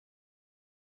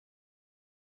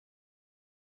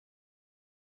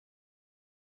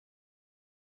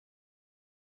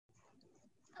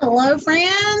Hello,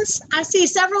 friends. I see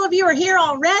several of you are here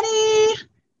already.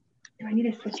 Do I need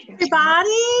to switch it?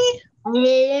 Everybody.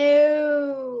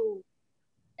 Hello.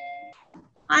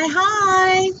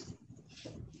 Hi.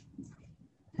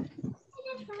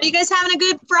 Are you guys having a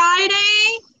good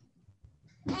Friday?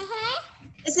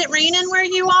 Is it raining where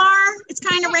you are? It's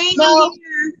kind of raining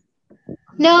here.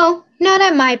 No, not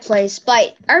at my place,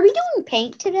 but are we doing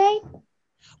paint today?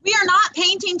 We are not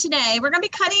painting today. We're going to be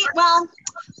cutting, well,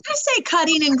 I say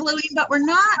cutting and gluing, but we're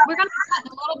not. We're going to be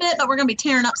cutting a little bit, but we're going to be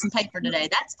tearing up some paper today.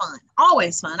 That's fun.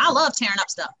 Always fun. I love tearing up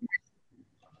stuff.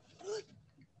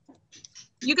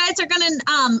 You guys are going to,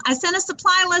 I sent a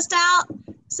supply list out.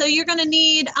 So you're going to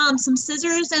need some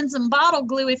scissors and some bottle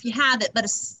glue if you have it,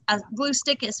 but a glue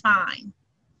stick is fine.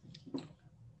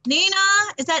 Nina,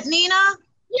 is that Nina?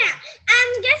 Yeah,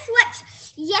 guess what?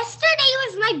 Yesterday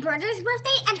was my brother's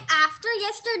birthday, and after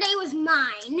yesterday was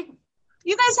mine.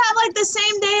 You guys have like the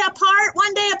same day apart,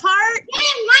 one day apart? Yeah,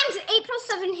 mine's April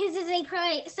 7th, his is April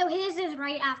 8th, so his is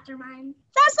right after mine.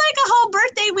 That's like a whole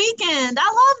birthday weekend. I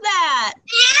love that.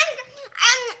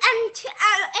 And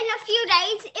in a few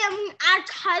days, our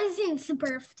cousins'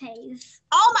 birthdays.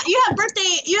 Oh my,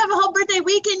 you have a whole birthday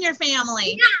week in your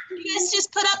family. Yeah. You guys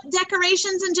just put up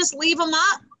decorations and just leave them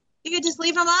up? You could just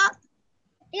leave them up?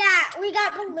 Yeah, we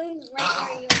got balloons right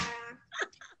where you are.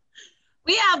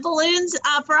 We have balloons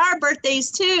for our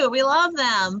birthdays too. We love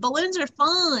them. Balloons are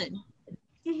fun.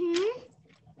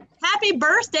 Happy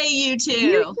birthday, you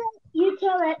two. You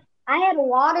tell it. I had a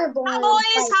water balloon. Hi,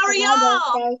 boys. How are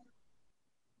y'all?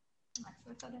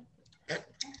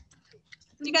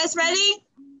 You guys ready?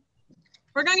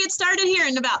 We're going to get started here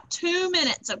in about 2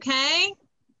 minutes, okay?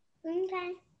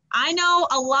 Okay. I know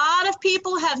a lot of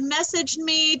people have messaged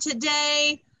me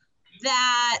today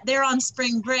that they're on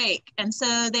spring break. And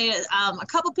so they, a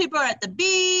couple people are at the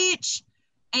beach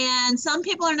and some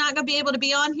people are not going to be able to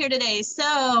be on here today.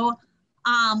 So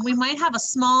we might have a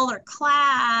smaller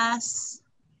class.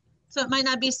 So it might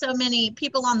not be so many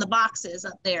people on the boxes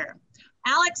up there.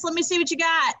 Alex, let me see what you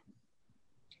got.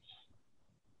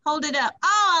 Hold it up.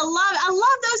 Oh, I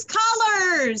love those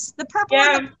colors. The purple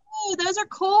and the blue. Those are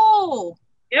cool.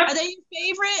 Yep. Are they your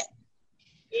favorite?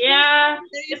 Yeah.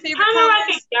 They're your It's favorite kind of colors?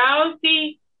 like a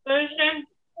galaxy version.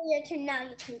 Your turn now.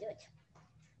 You can do it.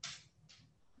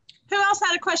 Who else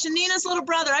had a question? Nina's little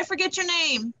brother. I forget your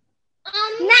name.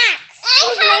 Max.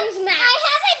 His name's Max. I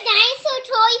have a dinosaur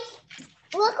toy.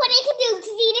 Look what I can do.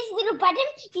 See this little button?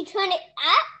 You turn it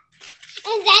up,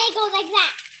 and then it goes like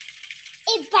that.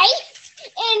 It bites,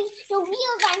 and the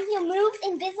wheels on here move,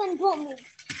 and this one won't move.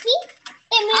 See?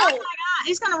 It moves. Oh my God,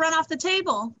 he's gonna run off the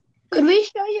table. Could we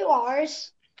show you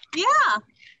ours? Yeah.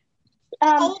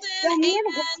 So Holden me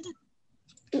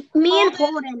and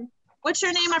Holden. what's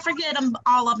your name? I forget them,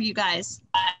 all of you guys.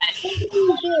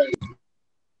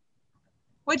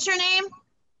 What's your name?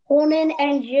 Holden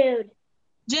and Jude.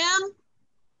 Jim?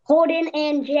 Holden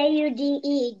and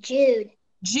Jude. Jude.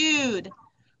 Jude.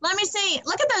 Let me see.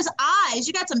 Look at those eyes.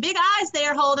 You got some big eyes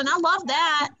there, Holden. I love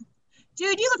that.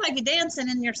 Jude, you look like you're dancing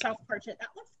in your self-portrait. That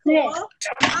looks cool. Yeah.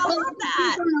 I love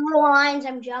that. From the little lines,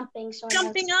 I'm jumping. So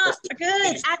Jumping up.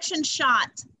 Good. Action shot.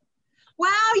 Wow,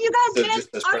 you guys did.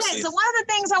 Okay, so one of the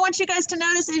things I want you guys to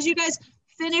notice is you guys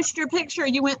finished your picture.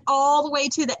 You went all the way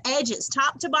to the edges,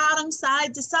 top to bottom,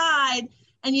 side to side,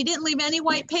 and you didn't leave any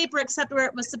white paper except where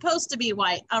it was supposed to be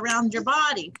white around your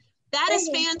body. That is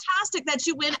fantastic that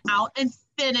you went out and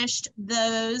finished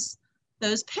those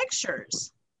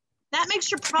pictures. That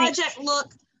makes your project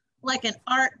look like an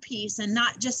art piece and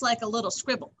not just like a little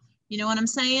scribble. You know what I'm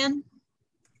saying?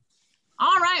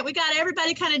 All right, we got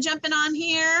everybody kind of jumping on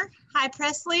here. Hi,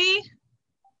 Presley.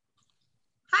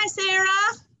 Hi,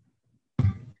 Sarah.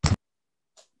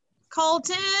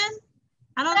 Colton.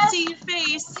 I don't see your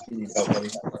face. Oh, let me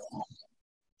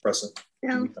press it.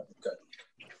 No. Okay.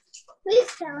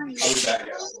 Please tell me. I'll be back.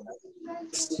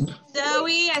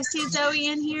 Zoe, I see Zoe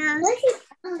in here.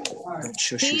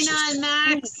 Shush, Dina and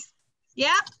Max.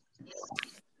 Yep.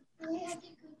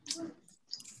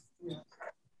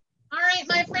 All right,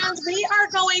 my friends, we are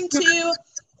going to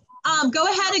go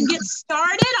ahead and get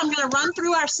started. I'm going to run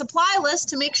through our supply list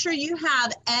to make sure you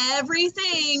have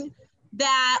everything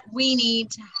that we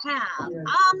need to have.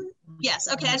 Yes,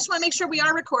 okay, I just want to make sure we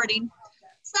are recording.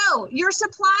 So your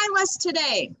supply list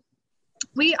today,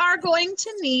 we are going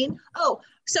to need,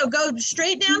 so go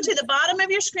straight down to the bottom of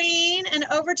your screen and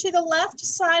over to the left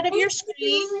side of your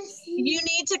screen. You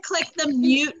need to click the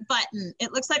mute button.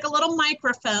 It looks like a little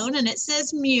microphone and it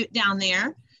says mute down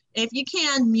there. If you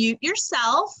can, mute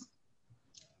yourself.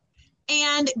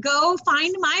 And go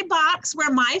find my box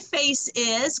where my face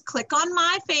is. Click on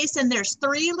my face and there's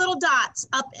 3 little dots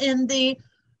up in the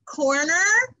corner,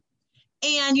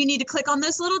 and you need to click on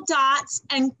those little dots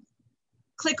and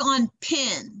click on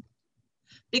pin,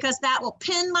 because that will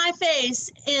pin my face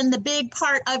in the big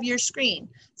part of your screen.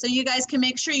 So you guys can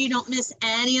make sure you don't miss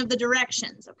any of the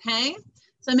directions, okay?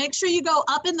 So make sure you go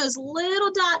up in those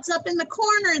little dots up in the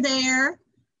corner there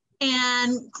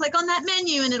and click on that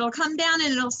menu, and it'll come down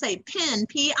and it'll say pin,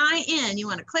 P-I-N. You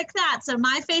want to click that so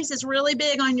my face is really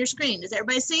big on your screen. Does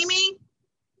everybody see me?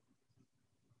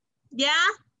 Yeah?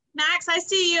 Max, I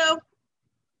see you.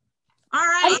 All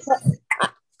right.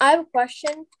 I have a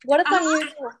question. What if I'm using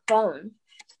a phone?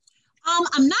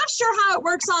 I'm not sure how it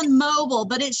works on mobile,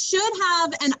 but it should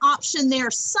have an option there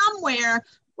somewhere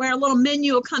where a little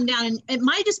menu will come down, and it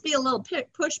might just be a little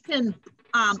push pin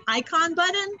icon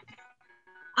button,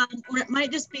 or it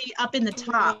might just be up in the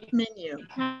top menu.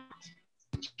 I'm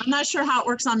not sure how it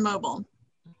works on mobile.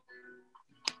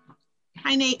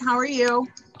 Hi, Nate. How are you?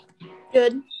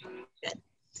 Good. Good.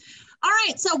 All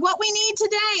right. So what we need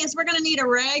today is we're going to need a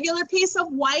regular piece of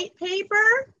white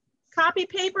paper. Copy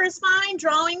paper is fine.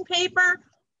 Drawing paper,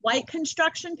 white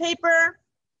construction paper.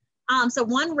 So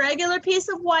one regular piece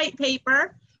of white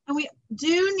paper. And we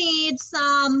do need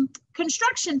some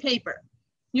construction paper.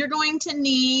 You're going to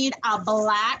need a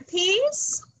black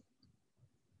piece.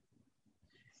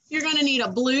 You're going to need a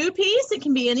blue piece. It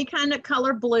can be any kind of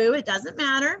color blue. It doesn't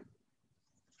matter.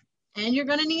 And you're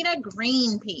going to need a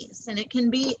green piece. And it can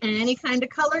be any kind of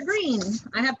color green.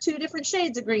 I have 2 different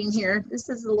shades of green here. This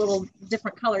is a little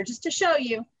different color just to show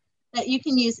you that you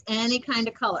can use any kind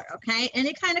of color, okay?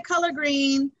 Any kind of color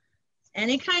green,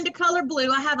 any kind of color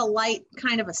blue. I have a light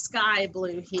kind of a sky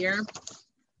blue here.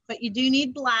 But you do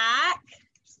need black.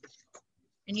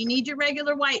 And you need your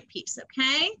regular white piece,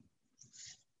 okay?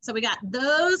 So we got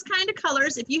those kind of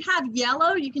colors. If you have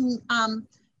yellow, you can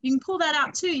pull that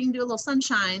out too. You can do a little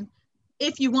sunshine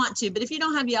if you want to, but if you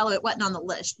don't have yellow, it wasn't on the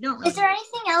list. You don't really. Is there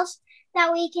anything else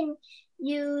that we can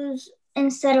use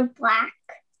instead of black?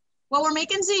 Well, we're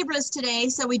making zebras today,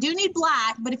 so we do need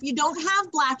black, but if you don't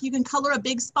have black, you can color a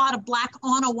big spot of black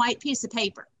on a white piece of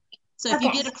paper. So if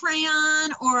you get a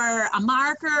crayon or a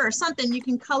marker or something, you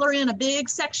can color in a big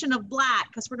section of black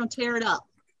because we're going to tear it up.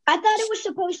 I thought it was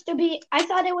supposed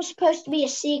to be a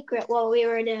secret what we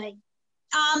were doing.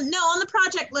 No, on the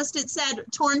project list, it said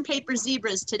torn paper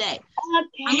zebras today.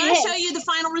 Okay. I'm going to show you the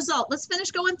final result. Let's finish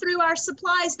going through our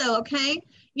supplies though, okay?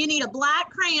 You need a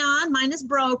black crayon. Mine is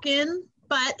broken,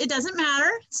 but it doesn't matter.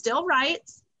 It still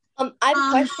writes. I have a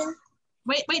question.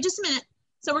 Wait just a minute.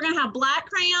 So we're going to have black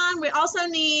crayon. We also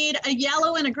need a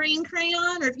yellow and a green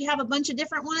crayon, or if you have a bunch of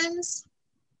different ones,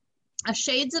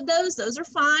 shades of those are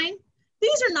fine.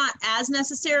 These are not as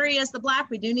necessary as the black.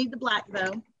 We do need the black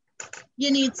though. You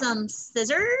need some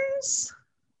scissors.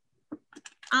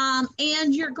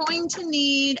 And you're going to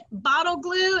need bottle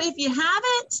glue if you have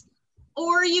it,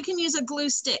 or you can use a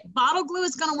glue stick. Bottle glue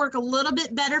is going to work a little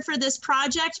bit better for this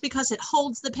project because it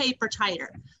holds the paper tighter.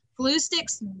 Glue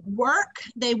sticks work,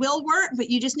 they will work, but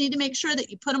you just need to make sure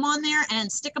that you put them on there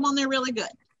and stick them on there really good.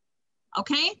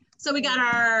 Okay, so we got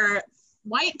our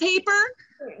white paper.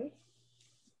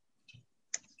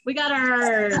 We got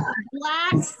our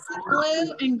black,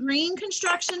 blue, and green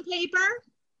construction paper.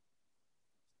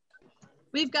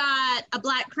 We've got a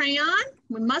black crayon.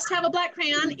 We must have a black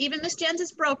crayon. Even Miss Jen's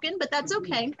is broken, but that's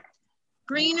okay.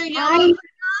 Green or yellow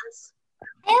crayons?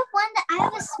 I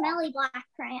have a smelly black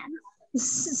crayon.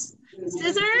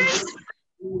 Scissors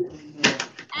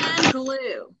and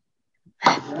glue.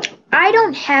 I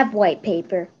don't have white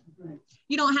paper.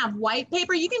 You don't have white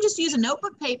paper? You can just use a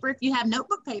notebook paper. If you have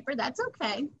notebook paper, that's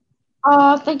okay.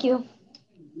 Thank you.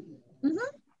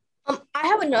 Mm-hmm. I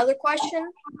have another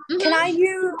question.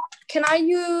 Mm-hmm. Can I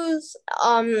use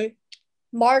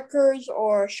markers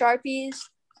or Sharpies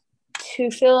to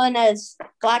fill in as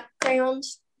black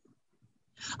crayons?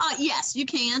 Yes, you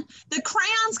can. The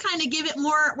crayons kind of give it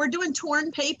more, we're doing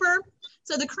torn paper,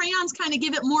 so the crayons kind of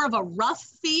give it more of a rough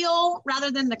feel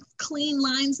rather than the clean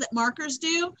lines that markers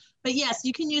do. But yes,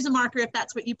 you can use a marker if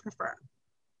that's what you prefer.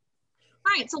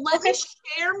 All right, so let me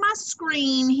share my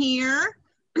screen here.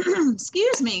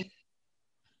 Excuse me.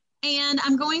 And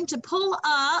I'm going to pull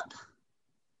up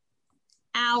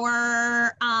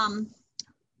our,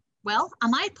 well, I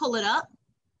might pull it up.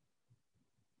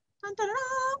 Dun, dun, dun,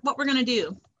 what we're gonna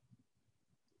do.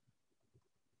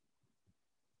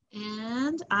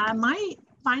 And I might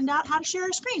find out how to share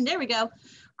a screen. There we go.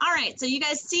 All right, so you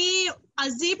guys see a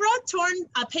zebra,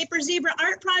 a paper zebra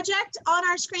art project on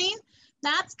our screen.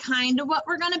 That's kind of what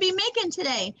we're gonna be making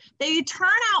today. They turn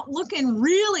out looking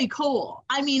really cool.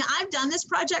 I mean, I've done this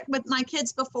project with my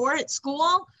kids before at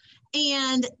school,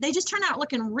 and they just turn out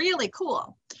looking really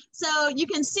cool. So you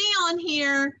can see on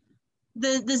here,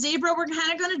 the zebra, we're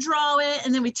kind of going to draw it,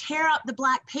 and then we tear up the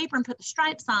black paper and put the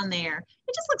stripes on there.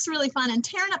 It just looks really fun, and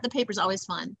tearing up the paper is always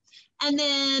fun. And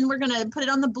then we're going to put it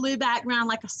on the blue background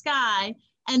like a sky,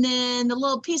 and then the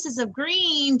little pieces of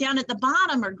green down at the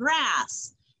bottom are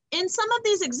grass. In some of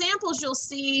these examples, you'll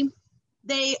see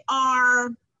they are,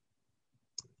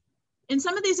 in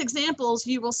some of these examples,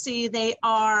 you will see they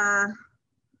are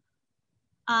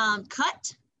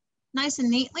cut nice and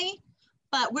neatly,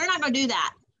 but we're not going to do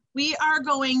that. We are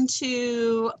going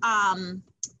to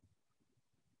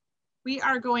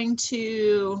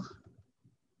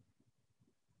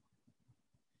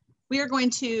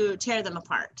tear them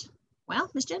apart.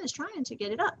 Well, Miss Jen is trying to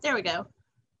get it up. There we go.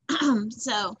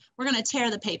 So we're going to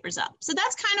tear the papers up. So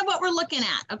that's kind of what we're looking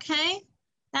at, okay?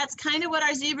 That's kind of what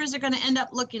our zebras are going to end up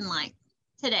looking like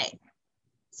today.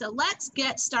 So let's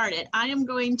get started. I am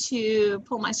going to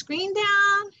pull my screen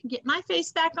down, get my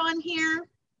face back on here,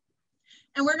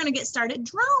 and we're going to get started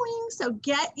drawing. So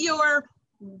get your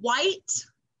white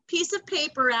piece of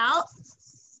paper out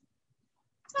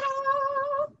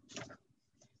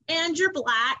and your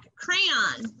black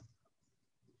crayon.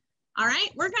 All right,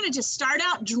 we're going to just start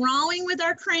out drawing with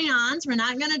our crayons. We're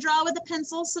not going to draw with a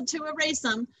pencil to erase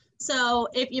them. So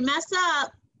if you mess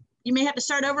up, you may have to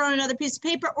start over on another piece of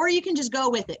paper, or you can just go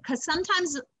with it. Because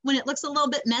sometimes when it looks a little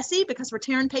bit messy because we're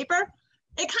tearing paper,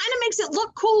 it kind of makes it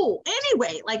look cool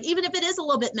anyway, like even if it is a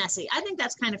little bit messy. I think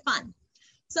that's kind of fun.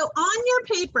 So on your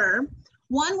paper,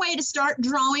 one way to start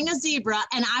drawing a zebra,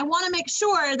 and I want to make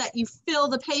sure that you fill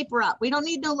the paper up. We don't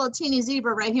need no little teeny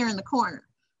zebra right here in the corner.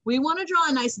 We want to draw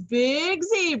a nice big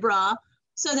zebra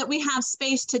so that we have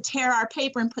space to tear our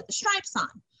paper and put the stripes on.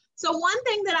 So one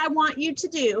thing that I want you to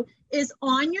do is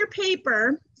on your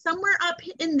paper, somewhere up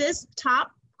in this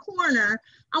top corner,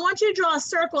 I want you to draw a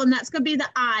circle, and that's going to be the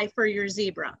eye for your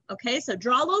zebra. Okay, so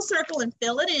draw a little circle and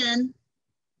fill it in.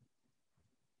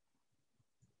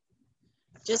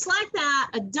 Just like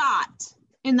that, a dot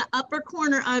in the upper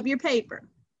corner of your paper.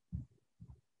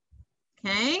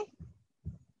 Okay,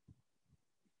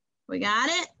 we got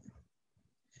it.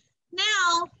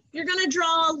 Now you're going to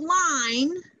draw a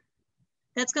line.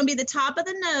 That's going to be the top of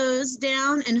the nose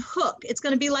down and hook. It's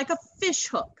going to be like a fish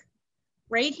hook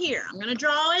right here. I'm going to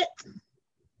draw it.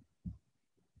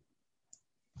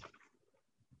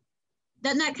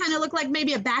 Doesn't that kind of look like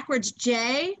maybe a backwards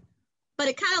J? But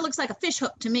it kind of looks like a fish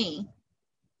hook to me.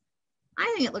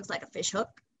 I think it looks like a fish hook.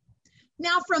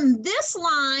 Now from this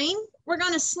line, we're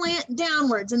going to slant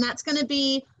downwards, and that's going to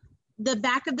be the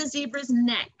back of the zebra's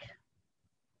neck.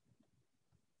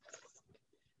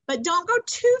 But don't go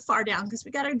too far down because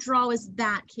we got to draw his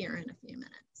back here in a few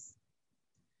minutes.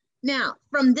 Now,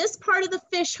 from this part of the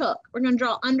fish hook, we're going to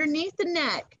draw underneath the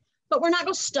neck, but we're not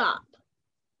going to stop.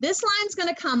 This line's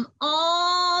going to come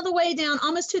all the way down,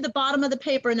 almost to the bottom of the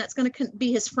paper, and that's going to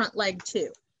be his front leg too.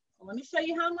 So let me show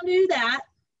you how I'm going to do that.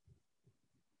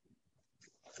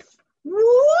 Whoop!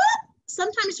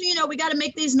 Sometimes, you know, we got to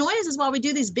make these noises while we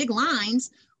do these big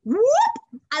lines. Whoop!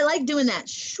 I like doing that.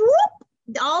 Swoop!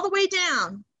 All the way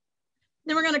down.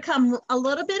 Then we're going to come a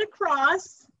little bit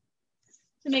across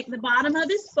to make the bottom of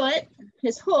his foot,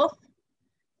 his hoof.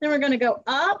 Then we're going to go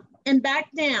up and back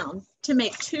down to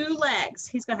make two legs.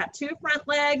 He's going to have two front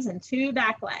legs and two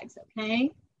back legs,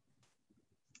 okay?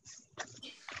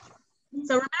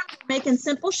 So remember, we're making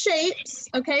simple shapes,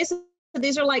 okay? So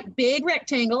these are like big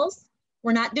rectangles.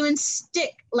 We're not doing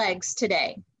stick legs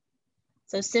today.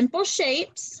 So simple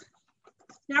shapes.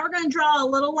 Now we're going to draw a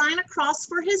little line across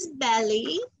for his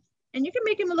belly. And you can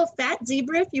make him a little fat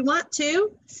zebra if you want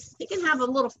to. He can have a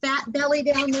little fat belly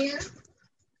down there.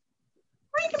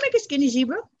 Or you can make a skinny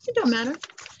zebra. It don't matter.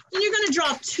 Then you're going to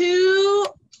draw two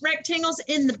rectangles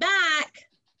in the back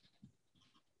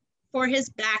for his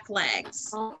back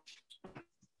legs.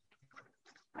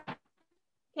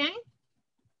 Okay?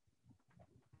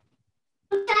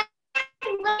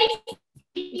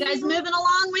 You guys moving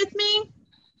along with me?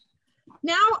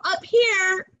 Now up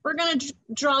here, we're going to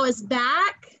draw his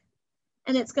back,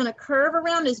 and it's going to curve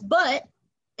around his butt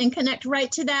and connect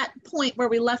right to that point where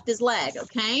we left his leg,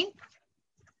 okay?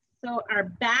 So our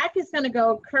back is going to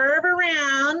go curve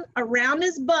around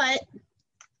his butt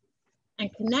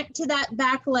and connect to that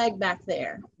back leg back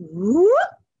there. Whoop.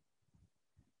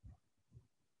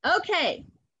 Okay,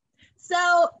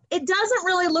 so it doesn't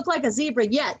really look like a zebra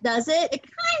yet, does it? It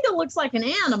kind of looks like an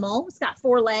animal. It's got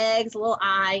 4 legs, a little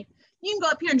eye. You can go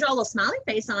up here and draw a little smiley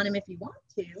face on him if you want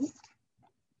to.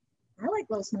 I like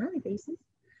little smiley faces.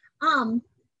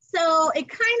 So it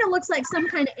kind of looks like some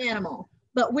kind of animal,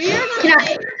 but we're going to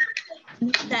say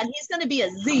that he's going to be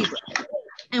a zebra.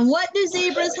 And what do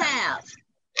zebras have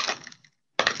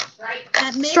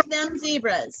that make them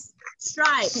zebras?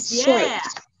 Stripes. Yeah.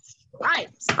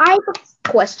 Stripes. I have a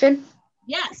question.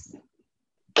 Yes.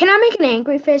 Can I make an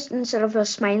angry face instead of a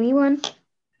smiley one?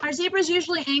 Are zebras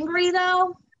usually angry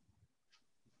though?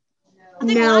 I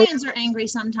think No. lions are angry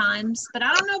sometimes, but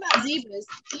I don't know about zebras.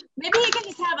 Maybe he can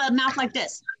just have a mouth like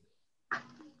this.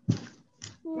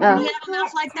 Can he have a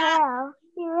mouth like that?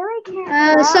 You really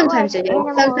can't Sometimes I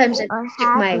do. Sometimes I are stick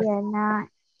happy my. or not.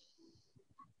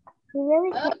 You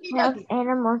really can't tell if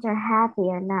animals are happy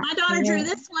or not. My daughter drew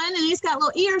this one, and he's got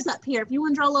little ears up here. If you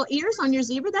want to draw little ears on your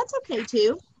zebra, that's okay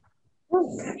too. I have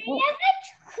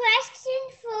a question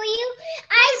for you.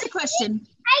 What is the question?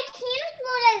 I can't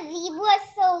draw a zebra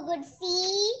so good.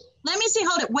 See? Let me see.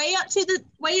 Hold it way up to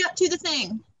the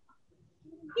thing.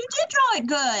 You did draw it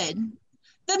good.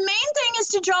 The main thing is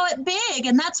to draw it big,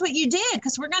 and that's what you did,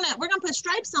 because we're gonna put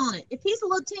stripes on it. If he's a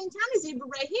little teeny tiny zebra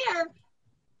right here,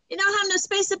 you don't have no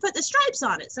space to put the stripes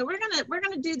on it. So we're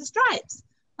gonna do the stripes.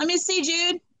 Let me see,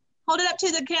 Jude. Hold it up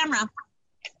to the camera.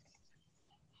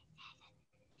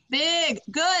 Big.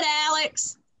 Good,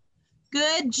 Alex.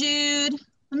 Good, Jude.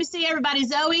 Let me see everybody.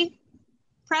 Zoe,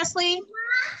 Presley,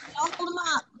 don't hold them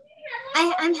up.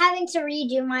 I'm having to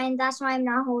redo mine. That's why I'm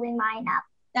not holding mine up.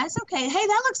 That's okay. Hey,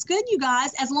 that looks good, you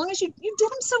guys. As long as you did them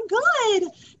so good.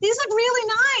 These look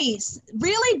really nice,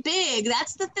 really big.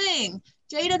 That's the thing.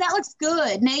 Jada, that looks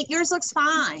good. Nate, yours looks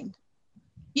fine.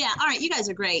 Yeah, all right, you guys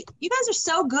are great. You guys are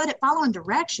so good at following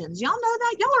directions. Y'all know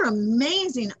that? Y'all are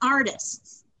amazing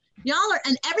artists. Y'all are,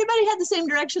 and everybody had the same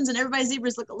directions and everybody's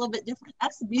zebras look a little bit different.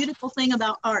 That's the beautiful thing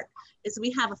about art, is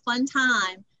we have a fun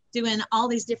time doing all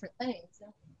these different things.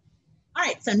 All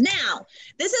right, so now,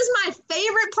 this is my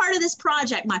favorite part of this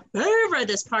project. My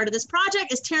favorite part of this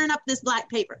project is tearing up this black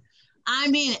paper. I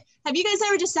mean it. Have you guys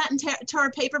ever just sat and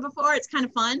tore paper before? It's kind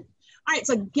of fun. All right,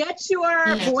 so get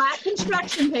your black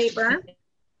construction paper,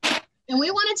 and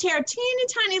we want to tear teeny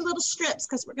tiny little strips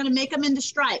because we're going to make them into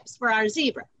stripes for our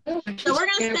zebra. So we're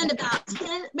going to spend about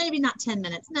 10, maybe not 10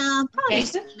 minutes. No, probably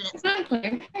 10 minutes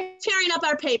tearing up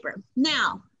our paper.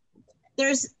 Now,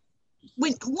 there's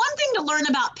one thing to learn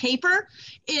about paper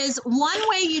is one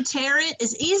way you tear it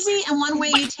is easy and one way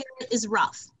you tear it is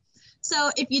rough. So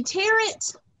if you tear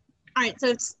it, all right, so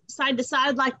it's side to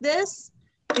side like this.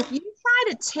 If you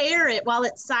try to tear it while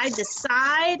it's side to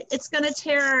side, it's going to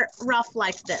tear rough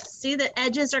like this. See, the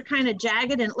edges are kind of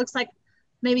jagged and it looks like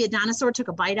maybe a dinosaur took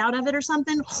a bite out of it or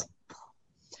something.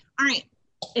 All right,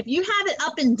 if you have it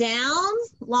up and down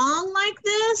long like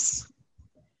this,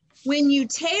 when you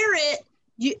tear it,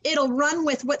 it'll run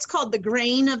with what's called the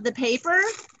grain of the paper,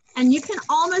 and you can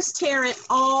almost tear it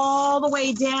all the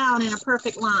way down in a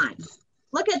perfect line.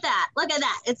 Look at that. Look at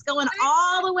that. It's going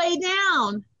all the way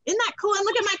down. Isn't that cool? And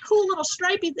look at my cool little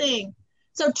stripey thing.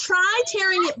 So try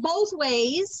tearing it both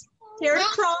ways. Tear it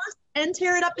across and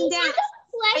tear it up and down.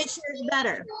 It tears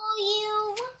better.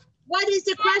 What is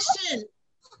the question?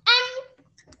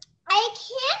 I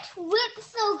can't whip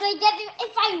so good that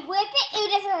if I whip it,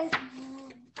 it doesn't.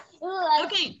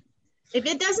 Okay, if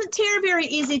it doesn't tear very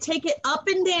easy, take it up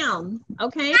and down,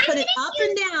 okay? Put it up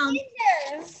and down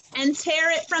and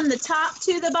tear it from the top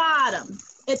to the bottom.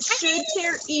 It should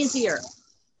tear easier.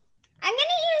 I'm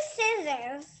gonna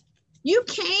use scissors. You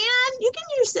can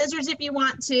use scissors if you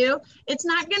want to. It's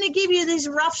not gonna give you these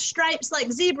rough stripes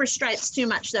like zebra stripes too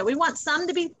much though. We want some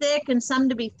to be thick and some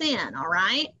to be thin, all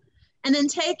right? And then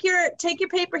take your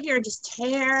paper here, just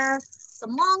tear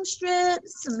some long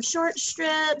strips, some short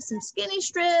strips, some skinny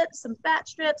strips, some fat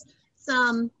strips,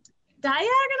 some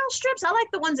diagonal strips. I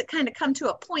like the ones that kind of come to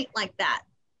a point like that.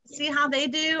 See how they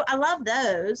do? I love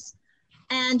those.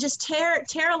 And just tear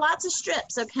lots of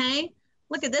strips, okay?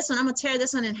 Look at this one. I'm gonna tear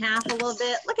this one in half a little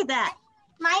bit. Look at that.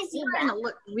 My They're zebra. gonna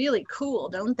look really cool,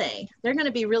 don't they? They're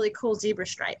gonna be really cool zebra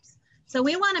stripes. So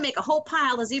we wanna make a whole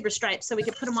pile of zebra stripes so we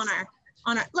can put them on our,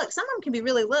 look, some of them can be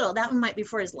really little. That one might be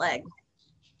for his leg.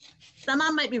 Some of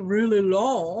them might be really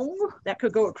long. That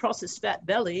could go across his fat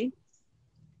belly.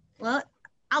 Well,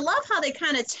 I love how they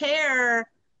kind of tear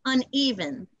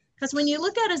uneven. Because when you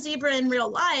look at a zebra in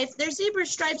real life, their zebra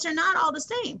stripes are not all the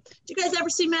same. Did you guys ever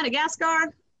see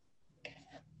Madagascar?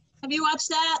 Have you watched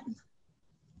that?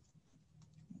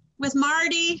 With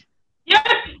Marty? Yes,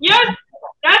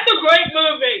 that's a great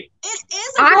movie. It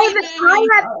is a great movie.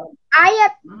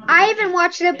 I haven't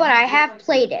watched it, but I have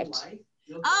played it.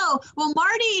 Oh, well,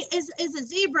 Marty is a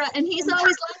zebra, and he's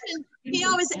always laughing. He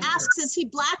always asks, is he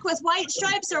black with white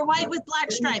stripes or white with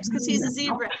black stripes? Because he's a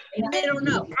zebra. They don't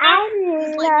know. I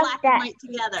It's like love black that. and white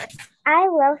together. I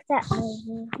love that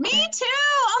movie. Me too.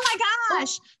 Oh my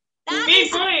gosh. That Me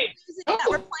is too. that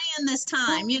we're playing this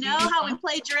time. You know how we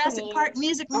played Jurassic Park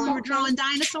music when we were drawing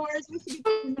dinosaurs? We should be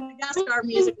playing Madagascar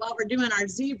music while we're doing our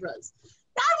zebras.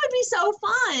 That would be so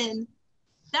fun.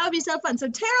 That would be so fun. So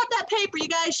tear up that paper, you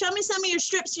guys. Show me some of your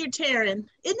strips you're tearing.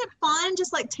 Isn't it fun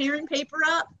just like tearing paper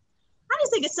up? I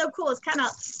just think it's so cool. It's kind of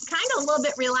a little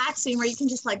bit relaxing where you can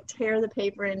just like tear the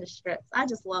paper into strips. I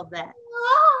just love that.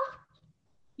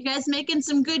 You guys making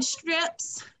some good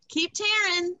strips? Keep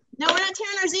tearing. No, we're not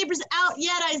tearing our zebras out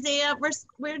yet, Isaiah.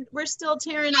 We're still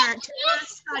tearing our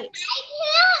stripes. I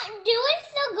can't do it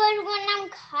so good when I'm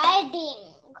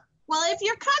cutting. Well, if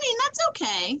you're cutting, that's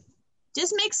okay.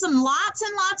 Just make some lots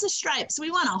and lots of stripes. We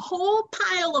want a whole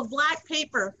pile of black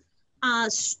paper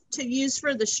to use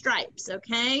for the stripes,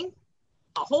 okay?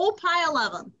 A whole pile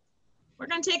of them. We're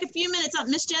gonna take a few minutes up.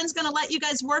 Miss Jen's gonna let you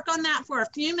guys work on that for a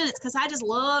few minutes because I just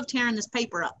love tearing this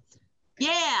paper up.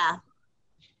 Yeah,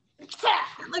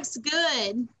 that looks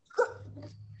good.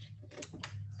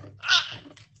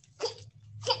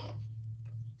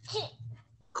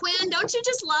 Quinn, don't you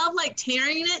just love like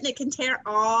tearing it and it can tear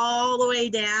all the way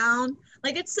down?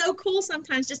 Like it's so cool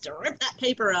sometimes just to rip that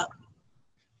paper up.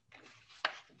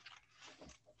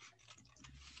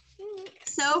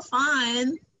 So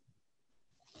fun.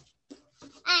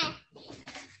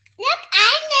 Look,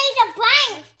 I made a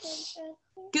bunch.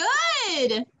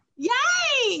 Good.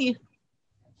 Yay.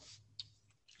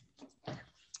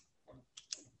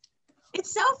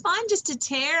 It's so fun just to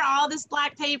tear all this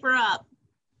black paper up.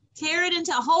 Tear it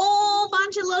into a whole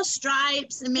bunch of little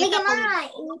stripes and make up a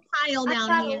little pile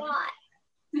down here.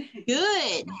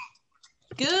 Good.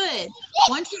 Good.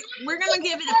 We're going to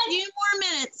give it a few more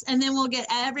minutes and then we'll get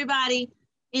everybody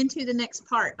into the next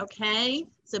part, okay?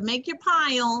 So make your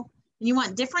pile. You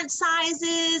want different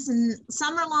sizes and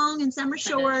some are long and some are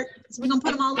short. So we're going to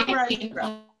put them all over our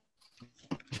zebra.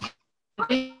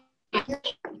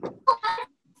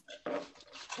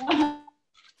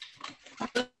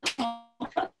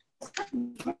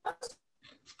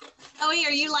 Oh,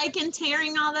 are you liking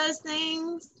tearing all those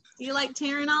things? Do you like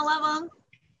tearing all of them?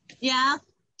 Yeah.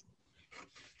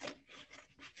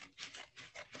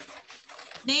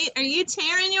 Nate, are you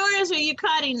tearing yours or are you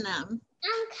cutting them?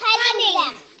 I'm cutting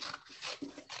them.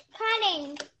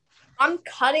 Cutting. I'm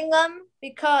cutting them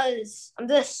because I'm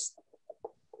just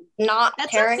not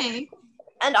tearing. Okay.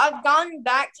 And I've gone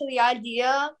back to the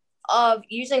idea of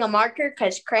using a marker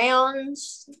because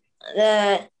crayons,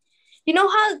 you know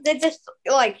how they just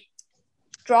like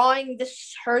drawing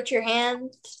just hurt your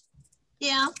hand?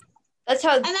 Yeah. That's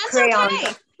how crayons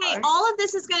okay. Hey, all of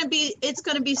this is going to be, it's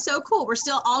going to be so cool. We're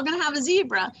still all going to have a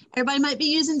zebra. Everybody might be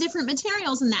using different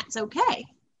materials and that's okay.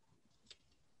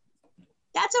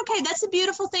 That's okay. That's the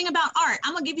beautiful thing about art.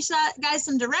 I'm going to give you guys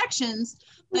some directions,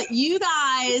 but you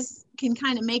guys can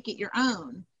kind of make it your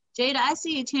own. Jada, I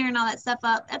see you tearing all that stuff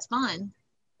up. That's fun.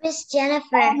 Miss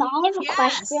Jennifer. I have a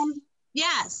question.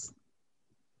 Yes.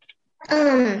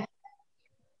 Tearing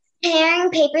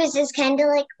papers is kind of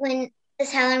like when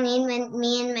this Halloween when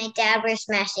me and my dad were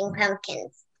smashing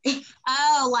pumpkins.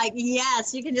 Oh, like,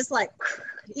 yes. You can just like,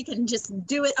 you can just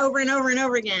do it over and over and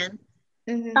over again.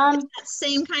 Mm-hmm. That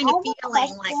same kind of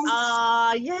feeling, like,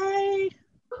 yay.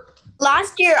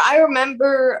 Last year, I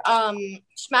remember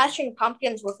smashing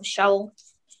pumpkins with a shovel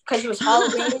because it was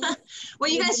Halloween. Well,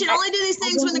 you guys should only do these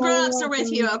things when the grown-ups are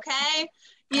with you, okay?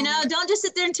 You know, don't just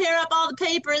sit there and tear up all the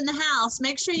paper in the house.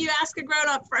 Make sure you ask a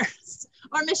grown-up first.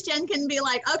 Or Miss Jen can be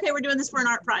like, okay, we're doing this for an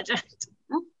art project.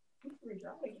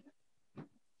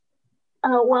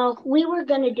 Oh, well, we were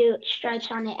going to do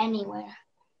stripes on it anywhere.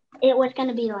 It was going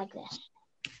to be like this.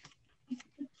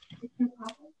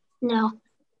 No.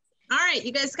 All right,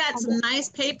 you guys got some nice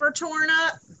paper torn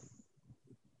up?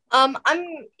 I'm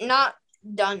not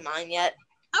done mine yet.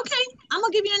 Okay, I'm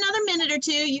gonna give you another minute or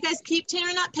two. You guys keep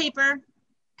tearing up paper,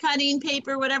 cutting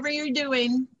paper, whatever you're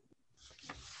doing.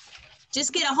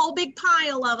 Just get a whole big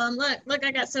pile of them. Look,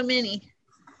 I got so many.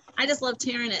 I just love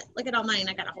tearing it. Look at all mine.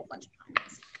 I got a whole bunch of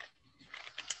piles.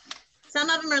 Some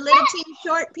of them are little teeny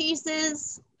short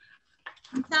pieces.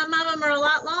 Some of them are a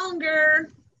lot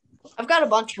longer. I've got a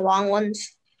bunch of long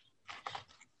ones.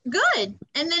 Good.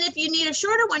 And then if you need a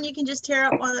shorter one, you can just tear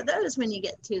up one of those when you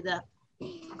get to the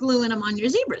gluing them on your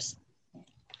zebras.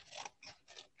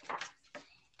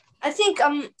 I think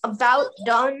I'm about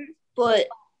done, but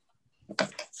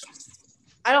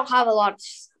I don't have a lot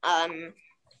of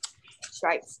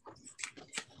stripes.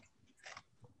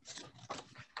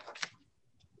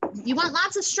 You want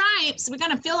lots of stripes. We're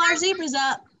gonna fill our zebras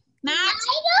up. Matt?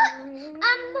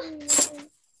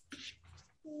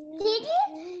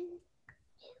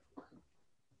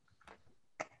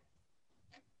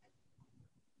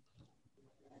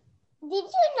 Did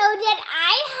you know that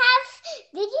I have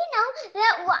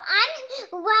when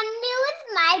it was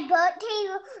my birthday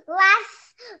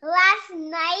last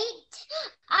night,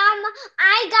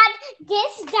 I got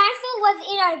this dinosaur was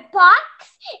in our box,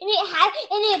 and it had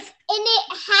an egg, and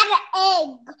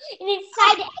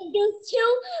inside the egg there's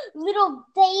two little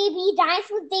baby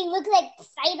dinosaurs. They look like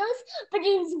spiders, but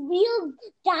it's real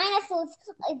dinosaurs.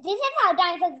 This is how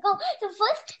dinosaurs go. So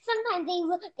first, sometimes they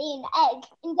look an egg,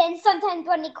 and then sometimes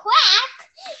when they crack,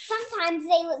 sometimes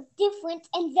they look different,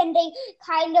 and then they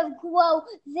kind of grow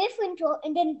different,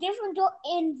 and then different,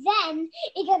 and then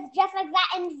it goes just like that,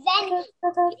 and then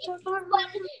one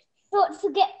starts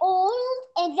to get old,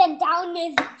 and then down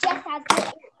is just as good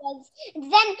as it was. And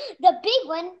then the big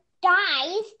one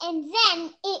dies, and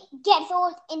then it gets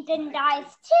old and then dies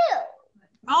too.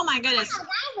 Oh my goodness.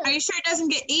 Are you sure it doesn't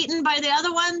get eaten by the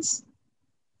other ones?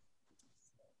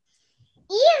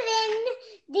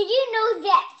 Did you know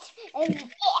that it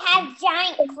has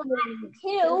giant flaps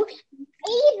too?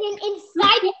 Even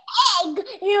inside the egg,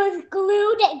 there's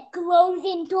glue that glows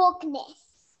in darkness.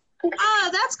 Oh,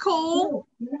 that's cool.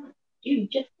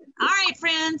 All right,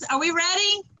 friends, are we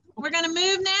ready? We're gonna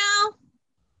move now.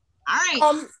 All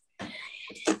right.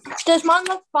 Does mine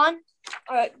look fun?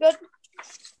 All right, good.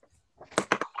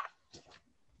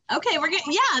 Okay,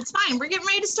 it's fine. We're getting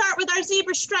ready to start with our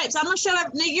zebra stripes. I'm gonna show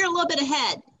you're a little bit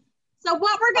ahead. So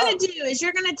what we're gonna do is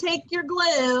you're gonna take your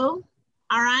glue,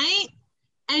 all right?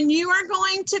 And you are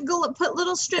going to put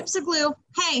little strips of glue.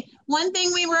 Hey, one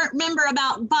thing we remember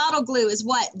about bottle glue is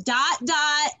what? Dot,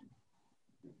 dot.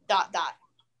 Dot, dot.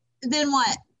 Then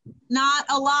what? Not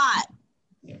a lot.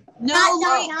 No,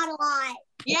 not a lot.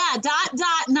 Yeah, dot,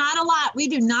 dot, not a lot. We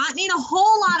do not need a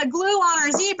whole lot of glue on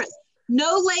our zebras.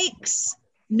 No lakes,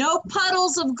 no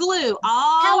puddles of glue.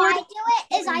 How I do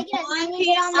it is I get a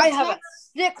piece I have a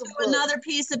stick of glue. Another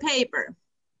piece of paper.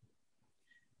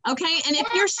 Okay, and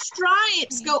if your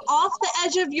stripes go off the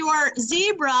edge of your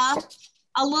zebra,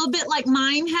 a little bit like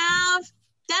mine have,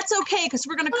 that's okay because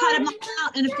we're going to cut them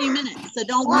out in a few minutes. So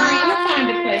don't worry.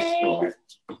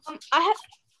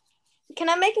 Can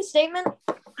I make a statement?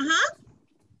 Uh-huh.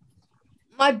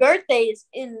 My birthday is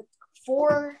in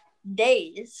 4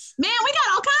 days. Man, we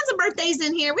got all kinds of birthdays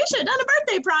in here. We should have done a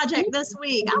birthday project this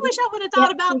week. I wish I would have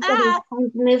thought about that.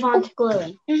 Move on to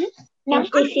gluing. Now, we're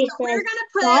going to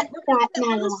put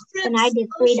little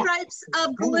stripes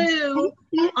of glue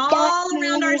all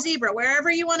around our zebra, wherever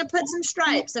you want to put some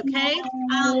stripes, okay?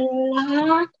 And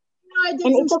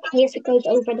it's okay if it goes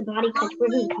over the body because we're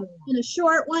going to come and a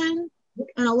short one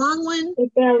and a long one.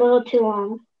 If they're a little too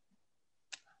long.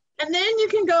 And then you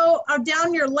can go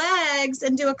down your legs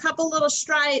and do a couple little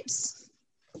stripes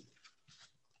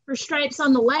for stripes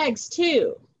on the legs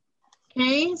too.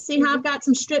 Okay, see how I've got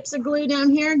some strips of glue down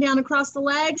here, down across the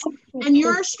legs? And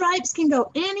your stripes can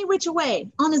go any which way.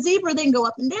 On a zebra, they can go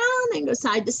up and down, they can go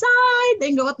side to side, they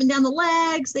can go up and down the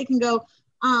legs, they can go,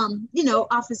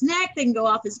 off his neck, they can go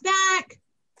off his back.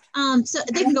 So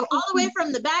they can go all the way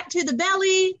from the back to the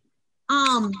belly.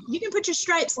 You can put your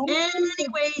stripes any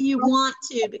way you want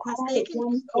to because they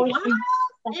can go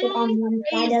on one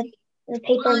side of the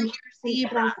paper and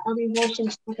put on the other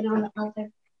version, stick it on the other.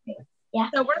 Yeah.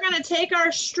 So we're going to take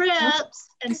our strips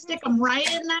and stick them right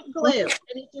in that glue.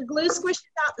 And if your glue squishes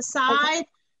out the side,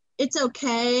 it's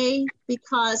okay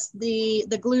because the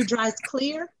glue dries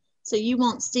clear, so you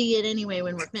won't see it anyway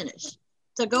when we're finished.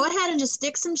 So go ahead and just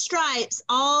stick some stripes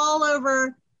all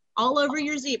over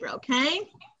your zebra, okay?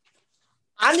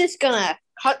 I'm just gonna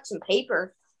cut some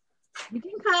paper. You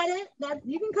can cut it.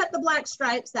 You can cut the black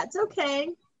stripes. That's okay.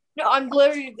 No, I'm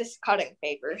literally just cutting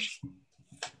paper.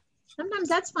 Sometimes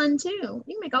that's fun too. You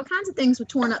can make all kinds of things with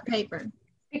torn up paper.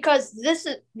 Because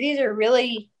these are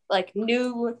really like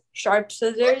new sharp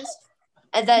scissors.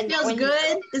 And then it feels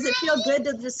good. Does it feel good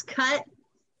to just cut?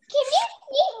 Can you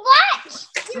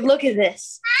see what? Look at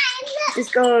this. This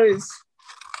goes.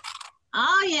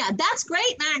 Oh yeah, that's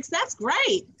great, Max. That's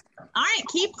great. All right,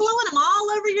 keep gluing them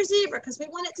all over your zebra because we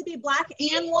want it to be black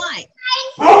and white.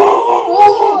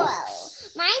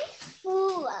 Mine's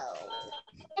full.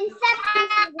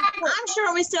 I'm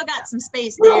sure we still got some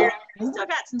space there. We still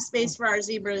got some space for our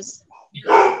zebras.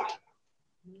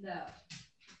 No.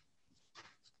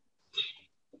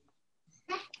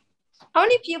 How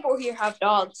many people here have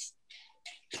dogs?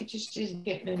 It just isn't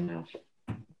getting enough.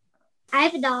 I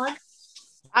have a dog.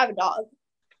 I have a dog.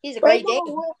 He's a Great Dane.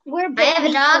 I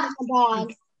have a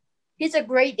dog. He's a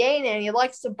Great Dane and he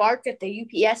likes to bark at the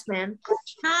UPS man.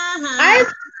 I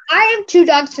have 2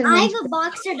 dogs in I have a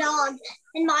boxer dog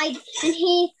and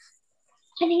he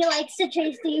likes to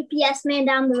chase the UPS man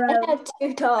down the road. I have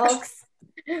 2 dogs.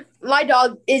 My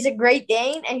dog is a Great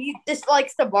Dane and he just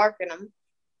likes to bark at him.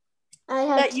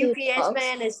 that UPS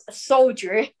man is a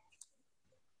soldier.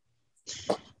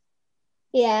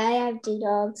 Yeah, I have 2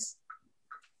 dogs.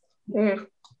 Did you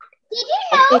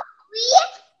know we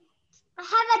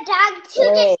have a dog too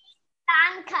that named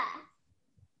Blanca?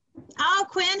 Oh,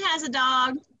 Quinn has a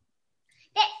dog.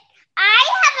 I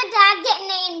have a dog that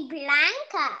named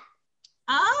Blanca.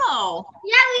 Oh.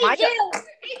 Yeah, we do.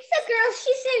 It's the girl.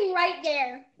 She's sitting right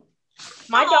there.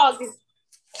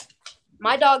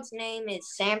 My dog's name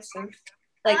is Samson,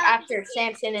 like after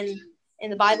Samson in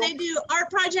the Bible. Can they do art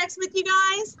projects with you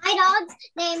guys? My dog's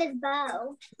name is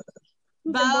Bo.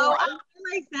 Bo, I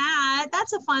like that.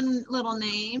 That's a fun little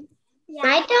name. Yeah.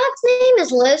 My dog's name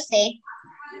is Lucy,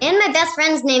 and my best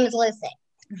friend's name is Lucy.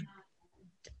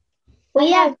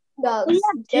 We have 2 dogs.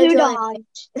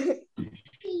 One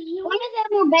of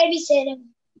them we're babysitting.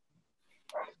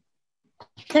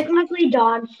 Technically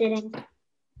dog sitting.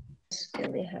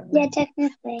 Yeah,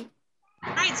 technically.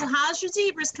 All right, so how's your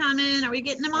zebras coming? Are we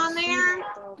getting them on there?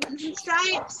 Getting some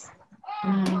stripes?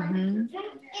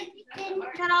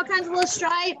 Got all kinds of little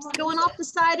stripes going off the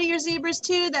side of your zebras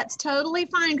too. That's totally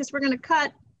fine because we're gonna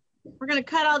cut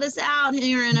all this out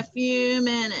here in a few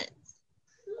minutes.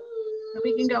 So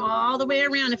we can go all the way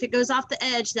around. If it goes off the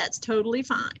edge, that's totally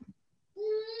fine.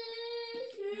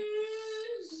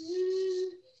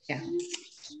 Yeah.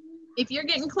 If you're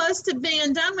getting close to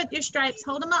being done with your stripes,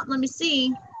 hold them up. Let me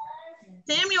see.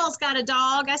 Samuel's got a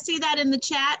dog. I see that in the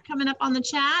chat, coming up on the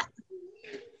chat.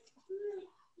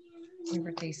 Your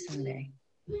birthday Sunday.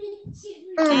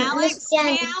 Alex,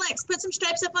 hey Alex, put some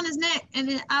stripes up on his neck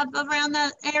and up around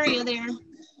that area there.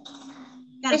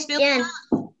 Gotta fill it up.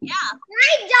 Yeah.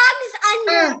 My dog's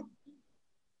under.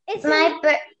 It's my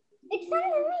it's under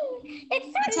me. It's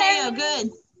under Mateo,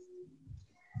 good.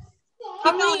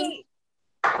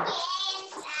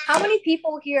 How many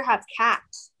people here have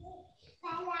cats? I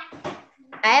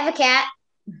have a cat.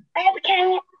 I have a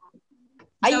cat.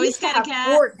 I used to have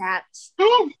 4 cats.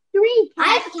 I have 3 cats. I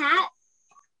have a cat.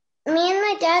 Me and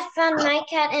my dad found my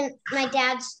cat in my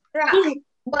dad's truck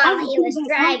while he was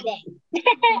driving.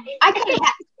 I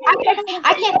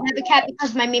can't have a cat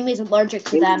because my Mimi's allergic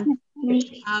to them.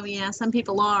 Oh yeah, some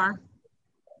people are.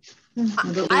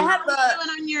 I have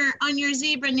on your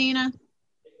zebra, Nina.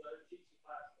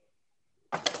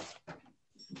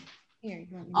 Here,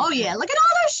 oh yeah, look at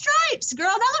all those stripes, girl.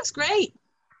 That looks great.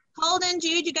 Holden,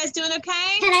 Jude, you guys doing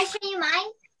okay? Can I show you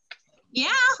mine? Yeah,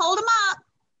 hold them up.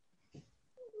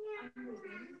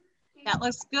 That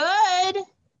looks good.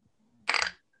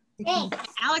 Thanks.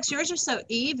 Alex, yours are so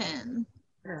even.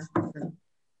 All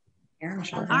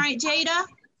right, Jada.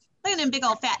 Look at them big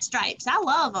old fat stripes. I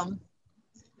love them.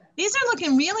 These are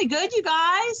looking really good, you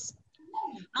guys.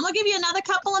 I'm gonna give you another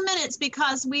couple of minutes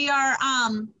because we are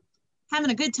having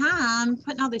a good time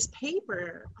putting all this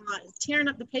paper on, tearing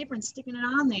up the paper and sticking it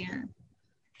on there.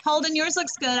 Holden, yours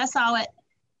looks good. I saw it.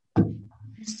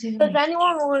 Does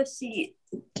anyone want to see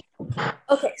it?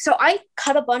 Okay, so I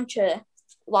cut a bunch of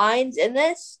lines in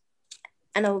this,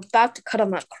 and I'm about to cut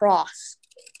them across.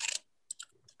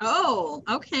 Oh,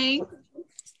 okay.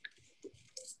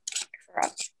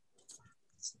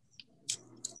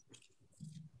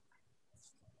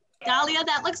 Dahlia,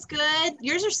 that looks good.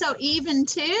 Yours are so even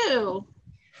too.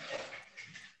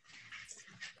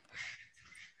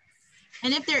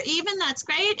 And if they're even, that's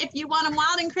great. If you want them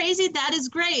wild and crazy, that is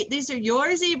great. These are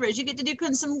your zebras. You get to do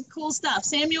some cool stuff.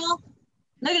 Samuel,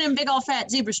 look at them big old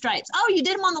fat zebra stripes. Oh, you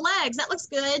did them on the legs. That looks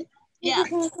good. Yeah.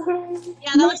 Yeah,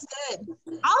 that looks good.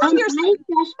 All of yours. I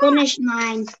just finished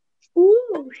mine.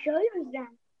 Ooh, show yours then.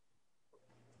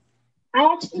 I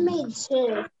actually made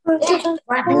 2.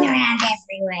 Flapping around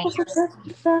everywhere.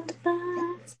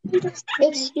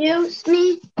 Excuse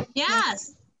me?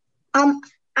 Yes. I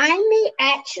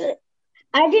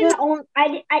didn't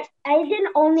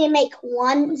only make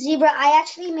 1 zebra. I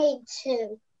actually made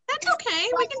 2. That's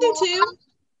okay. We can do 2.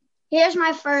 Here's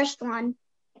my first one.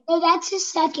 Oh, that's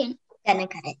his second. Then I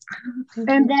cut it.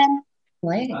 And then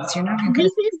legs. You're not gonna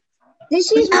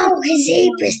this is his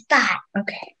zebra spot.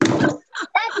 Okay.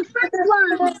 That's the first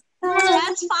one.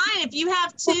 That's fine. If you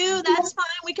have 2, that's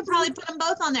fine. We can probably put them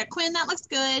both on there. Quinn, that looks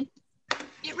good.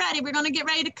 Get ready. We're going to get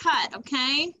ready to cut,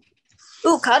 okay?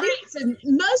 Ooh, cut it. Right,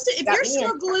 so if you're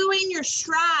still gluing your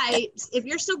stripes,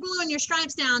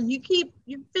 down, you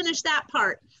finish that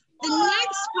part. The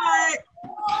next part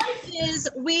is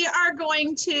we are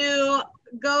going to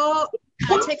go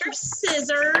take our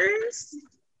scissors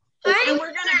and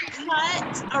we're going to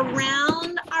cut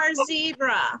around our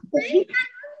zebra.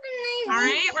 All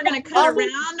right, we're going to cut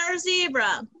around our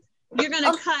zebra. You're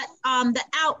going to cut the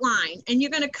outline, and you're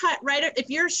going to cut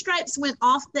if your stripes went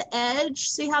off the edge,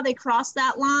 see how they cross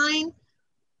that line?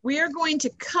 we are going to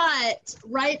cut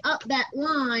right up that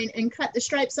line and cut the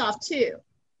stripes off too.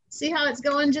 See how it's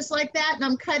going just like that? And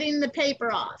I'm cutting the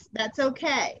paper off. That's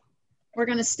okay. We're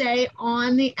going to stay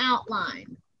on the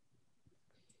outline.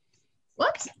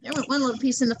 Whoops, there went one little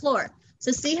piece in the floor.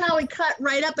 So see how we cut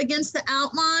right up against the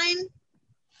outline?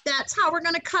 That's how we're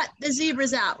going to cut the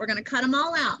zebras out. We're going to cut them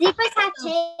all out. Zebras have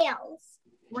tails.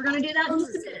 We're going to do that in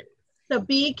just a minute. So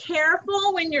be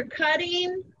careful when you're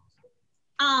cutting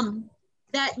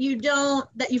that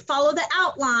you follow the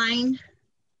outline.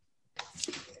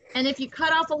 And if you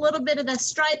cut off a little bit of the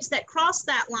stripes that cross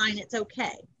that line, it's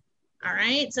okay. All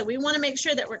right, so we want to make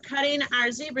sure that we're cutting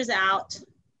our zebras out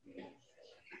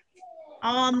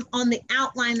on the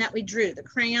outline that we drew, the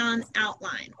crayon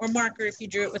outline, or marker if you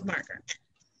drew it with marker.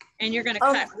 And you're going to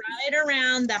cut right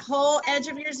around the whole edge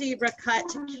of your zebra, cut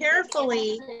to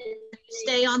carefully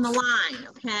stay on the line,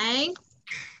 okay?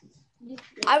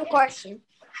 I have a question.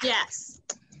 Yes.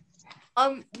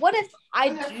 What if I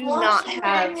do not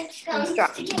have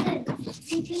construction?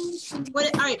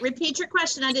 All right, repeat your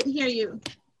question. I didn't hear you.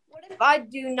 What if I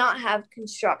do not have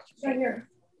construction paper?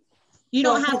 You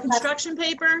don't have construction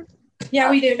paper? Yeah,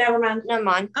 we do. Never mind. Never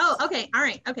mind. Oh, okay. All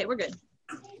right. Okay, we're good.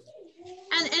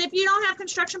 And if you don't have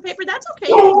construction paper, that's okay.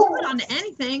 You can glue it onto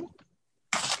anything.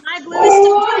 My glue is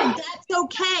still drying. That's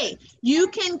okay. You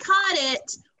can cut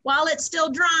it while it's still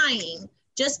drying.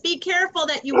 Just be careful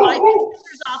that you wipe your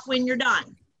scissors off when you're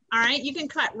done. All right, you can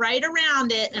cut right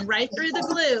around it and right through the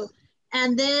glue.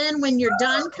 And then when you're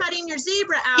done cutting your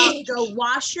zebra out, go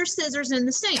wash your scissors in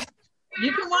the sink.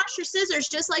 You can wash your scissors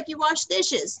just like you wash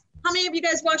dishes. How many of you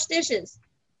guys wash dishes?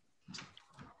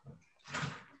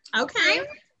 Okay.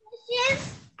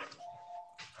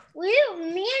 Me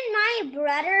and my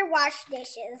brother wash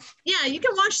dishes. Yeah, you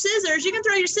can wash scissors. You can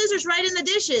throw your scissors right in the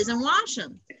dishes and wash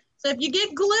them. So if you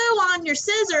get glue on your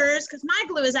scissors, because my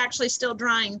glue is actually still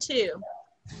drying too.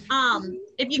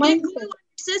 If you get glue on your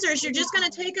scissors, you're just going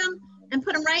to take them and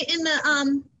put them right in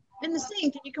the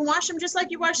sink, and you can wash them just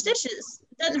like you wash dishes.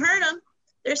 It doesn't hurt them.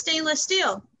 They're stainless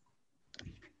steel.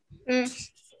 Yep.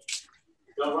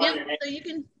 So you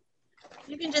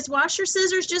can just wash your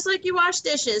scissors just like you wash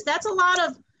dishes. That's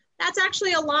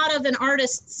actually a lot of an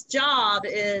artist's job.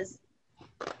 Is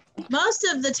most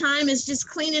of the time is just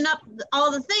cleaning up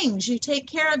all the things. You take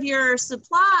care of your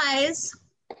supplies.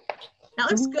 That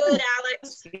looks good,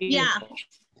 Alex. Yeah.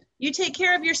 You take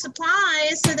care of your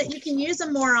supplies so that you can use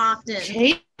them more often.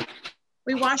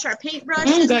 We wash our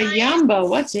paintbrushes. Yumbo,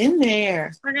 what's in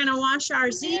there? We're going to wash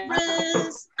our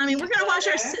zebras. I mean, we're going to wash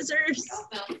our scissors.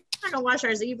 We're not going to wash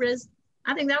our zebras.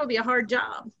 I think that would be a hard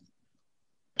job.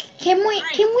 Can we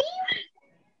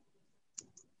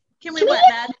what,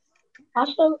 Dad?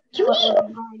 Also, can we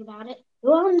worried about it?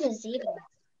 Who owns a zebra?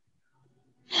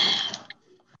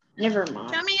 Never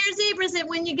mind. Show me your zebras and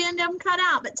when you get them cut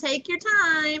out, but take your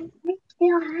time. We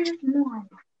still have more.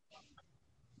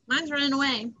 Mine's running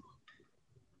away.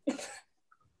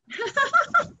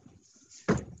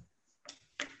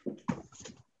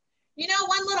 You know,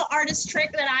 one little artist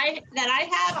trick that I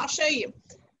have, I'll show you.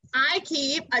 I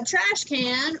keep a trash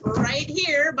can right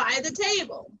here by the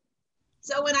table.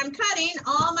 So when I'm cutting,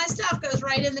 all my stuff goes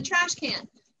right in the trash can.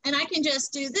 And I can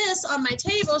just do this on my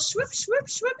table, swoop, swoop,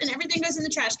 swoop, and everything goes in the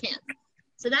trash can.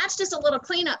 So that's just a little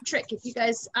cleanup trick. If you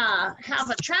guys have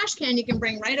a trash can, you can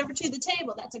bring right over to the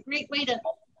table. That's a great way to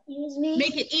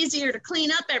make it easier to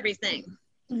clean up everything.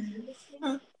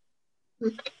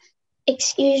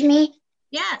 Excuse me?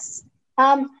 Yes.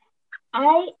 I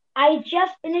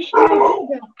just finished my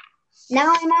zebra.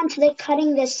 Now I'm on to the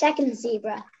cutting the second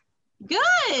zebra.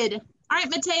 Good. All right,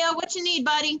 Mateo, what you need,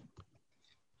 buddy?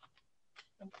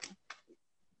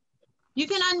 You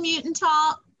can unmute and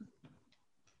talk.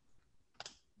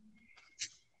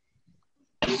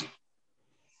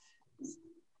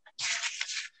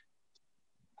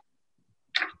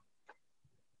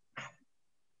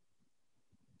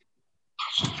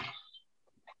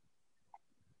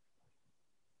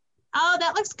 Oh,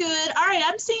 that looks good. All right,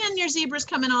 I'm seeing your zebras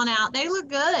coming on out. They look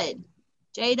good.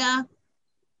 Jada.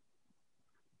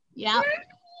 Yeah.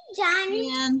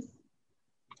 Done.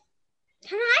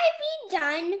 Can I be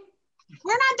done?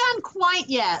 We're not done quite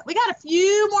yet. We got a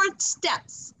few more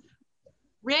steps.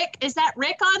 Rick, is that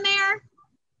Rick on there?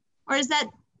 Or is that?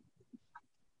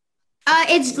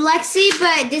 It's Lexi,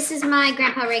 but this is my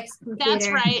Grandpa Rick's computer. That's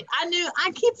right.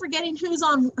 I keep forgetting who is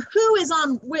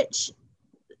on which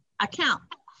account.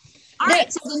 All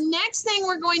right, so the next thing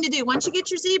we're going to do, once you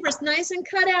get your zebras nice and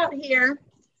cut out here,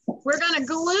 we're going to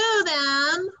glue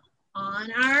them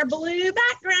on our blue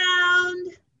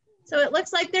background. So it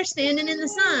looks like they're standing in the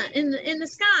sun, in the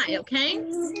sky, okay?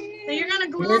 So you're gonna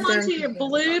glue them onto your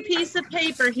blue piece of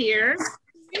paper here.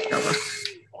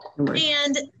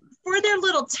 And for their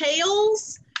little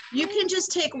tails, you can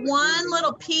just take one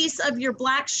little piece of your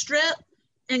black strip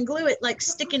and glue it like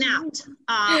sticking out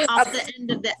off the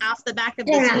end of off the back of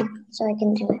the zebra. So I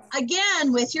can do it.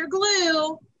 Again, with your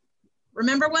glue,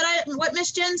 remember what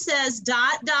Miss Jen says,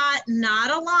 dot, dot,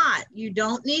 not a lot. You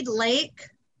don't need lake.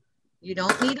 You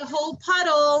don't need a whole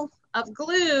puddle of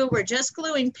glue. We're just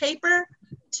gluing paper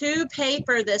to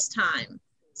paper this time.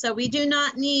 So we do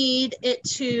not need it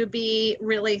to be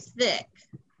really thick.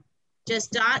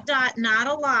 Just dot, dot, not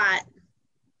a lot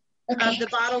of the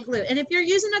bottle glue. And if you're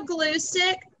using a glue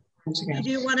stick, you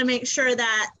do want to make sure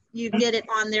that you get it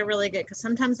on there really good, because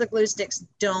sometimes the glue sticks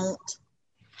don't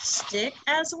stick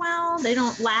as well. They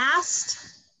don't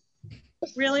last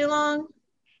really long.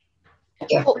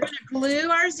 We're going to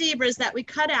glue our zebras that we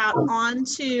cut out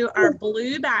onto our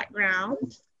blue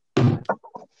background.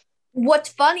 What's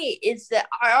funny is that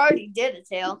I already did a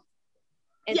tail.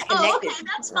 Yeah, oh, okay,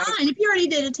 that's fine. If you already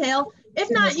did a tail.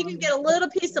 If not, you can get a little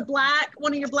piece of black,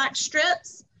 one of your black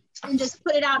strips, and just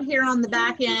put it out here on the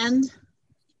back end.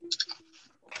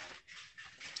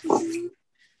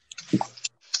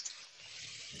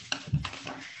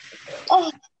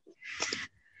 Oh.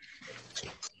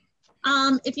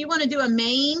 If you want to do a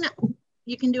mane,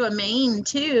 you can do a mane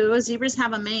too. Zebras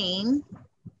have a mane.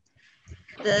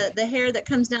 The hair that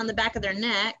comes down the back of their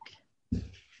neck.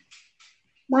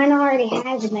 Mine already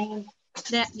has a mane.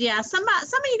 Yeah, some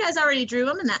of you guys already drew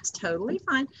them, and that's totally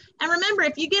fine. And remember,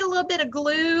 if you get a little bit of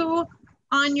glue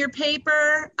on your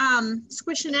paper,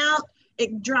 squishing out,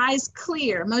 it dries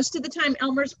clear. Most of the time,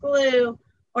 Elmer's glue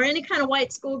or any kind of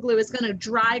white school glue is going to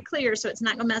dry clear, so it's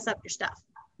not going to mess up your stuff.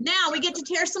 Now we get to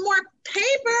tear some more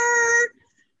paper.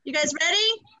 You guys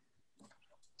ready?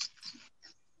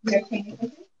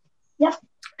 Yep.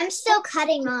 I'm still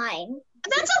cutting mine.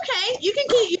 That's okay. You can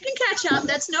catch up.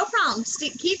 That's no problem.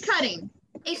 Keep cutting.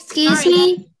 Excuse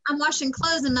me. I'm washing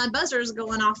clothes and my buzzer's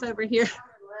going off over here.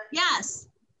 Yes.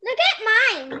 Look at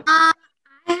mine. I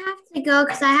have to go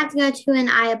because I have to go to an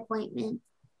eye appointment.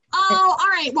 Oh, all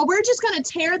right. Well, we're just going to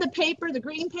tear the paper, the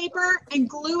green paper, and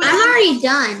glue it. I'm already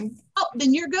done. Oh,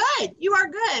 then you're good. You are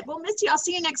good. We'll miss you. I'll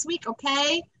see you next week,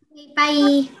 okay?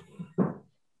 Bye. All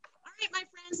right, my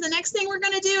friends. The next thing we're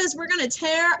going to do is we're going to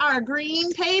tear our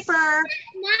green paper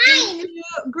into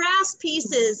grass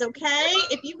pieces, okay?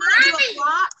 If you want to do a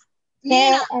block,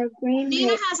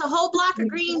 Nina has a whole block of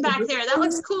green back there. That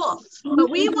looks cool. But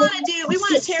we want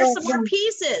to tear some more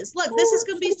pieces. Look, this is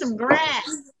going to be some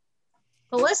grass.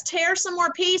 So let's tear some more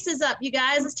pieces up, you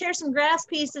guys. Let's tear some grass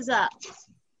pieces up.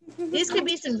 These could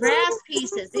be some grass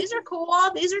pieces. These are cool.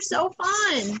 These are so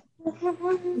fun.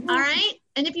 All right.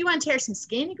 And if you want to tear some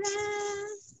skinny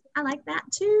grass, I like that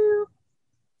too.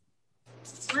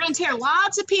 We're going to tear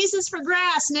lots of pieces for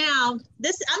grass now.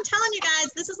 I'm telling you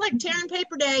guys, this is like tearing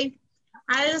paper day.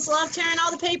 I just love tearing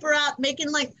all the paper up,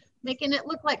 making it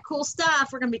look like cool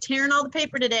stuff. We're going to be tearing all the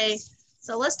paper today.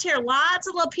 So let's tear lots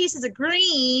of little pieces of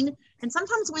green. And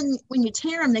sometimes when you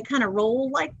tear them, they kind of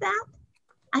roll like that.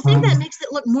 I think that makes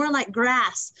it look more like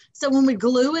grass. So when we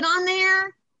glue it on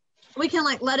there, we can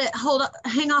like let it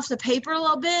hang off the paper a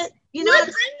little bit. You know, look, I'm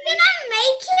gonna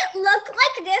make it look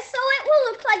like this, so it will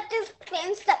look like this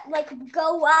plants that like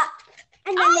go up.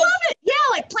 And then I love it. Yeah,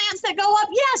 like plants that go up.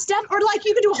 Yes, or like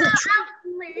you could do a whole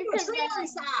tree on the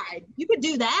side. You could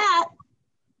do that.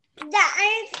 And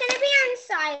it's gonna be on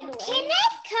sideways. Can I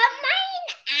cut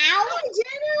mine out? Hi,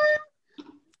 Jenna.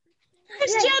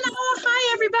 There's Jenna. Oh,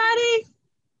 hi, everybody.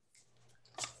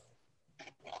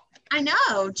 I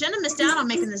know. Jenna missed out on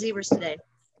making the zebras today.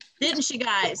 Didn't she,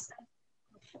 guys?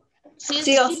 She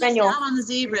missed out on the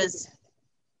zebras.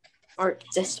 Or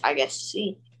just, I guess,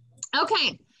 see.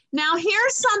 Okay. Now,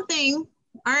 here's something,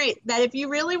 all right, that if you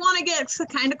really want to get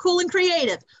kind of cool and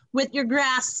creative with your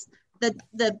grass, the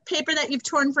paper that you've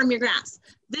torn from your grass,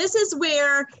 this is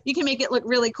where you can make it look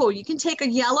really cool. You can take a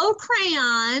yellow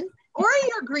crayon or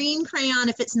your green crayon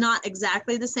if it's not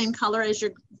exactly the same color as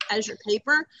your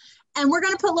paper. And we're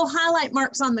going to put little highlight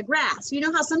marks on the grass. You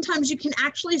know how sometimes you can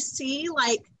actually see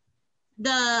like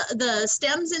the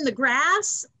stems in the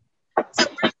grass? So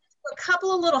we're going to put a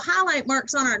couple of little highlight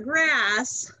marks on our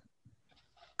grass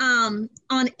on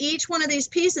each one of these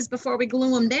pieces before we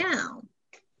glue them down.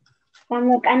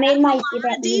 Look, I made my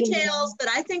details, but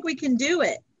I think we can do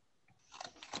it.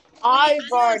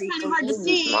 I've already kind of hard to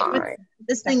see with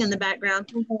this thing in the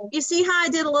background. You see how I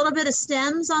did a little bit of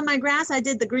stems on my grass? I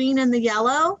did the green and the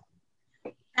yellow.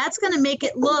 That's going to make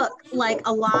it look like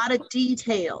a lot of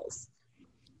details.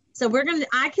 So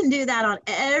I can do that on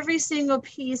every single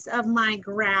piece of my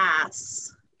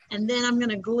grass. And then I'm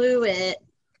gonna glue it.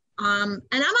 And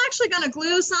I'm actually gonna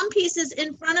glue some pieces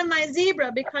in front of my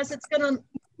zebra because it's gonna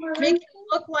make it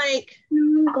look like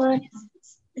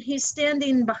he's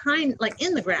standing behind, like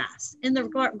in the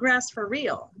grass for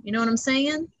real. You know what I'm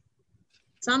saying?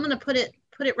 So I'm gonna put it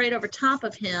right over top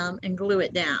of him and glue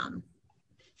it down.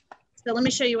 So let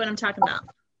me show you what I'm talking about.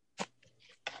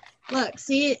 Look,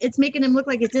 see, it's making him look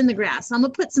like it's in the grass. So I'm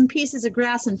gonna put some pieces of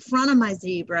grass in front of my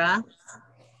zebra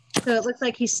so it looks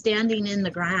like he's standing in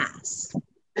the grass.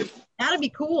 That'd be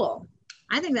cool.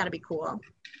 I think that'd be cool.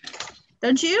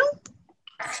 Don't you?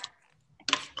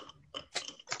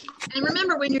 And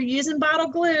remember, when you're using bottle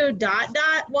glue, dot,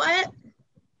 dot, what?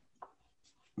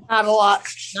 Not a lot.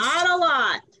 Not a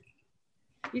lot.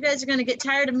 You guys are gonna get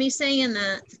tired of me saying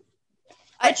that.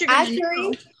 Actually,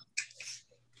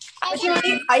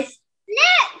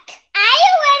 Look, I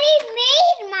already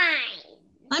made mine.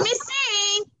 Let me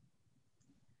see.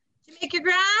 Did you make your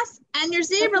grass and your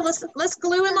zebra? Let's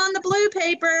glue him on the blue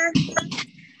paper.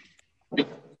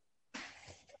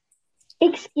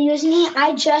 Excuse me,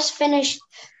 I just finished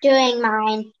doing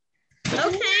mine.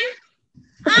 Okay.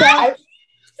 I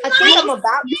think I'm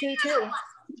about to too.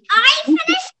 I finished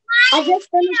mine. I just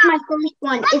finished my first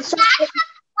one. It's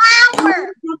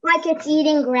flower. Looks like it's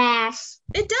eating grass.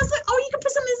 It does look, oh, you can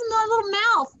put some in his little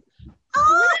mouth.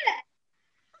 Oh.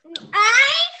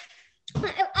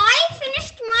 I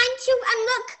finished mine too, and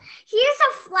look, here's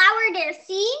a flower there,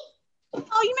 see?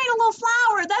 Oh, you made a little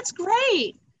flower. That's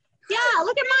great. Yeah,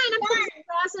 look at mine. I'm putting some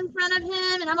grass in front of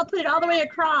him, and I'm going to put it all the way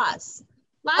across.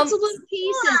 Lots of little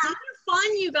pieces. These are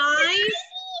fun, you guys.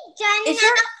 I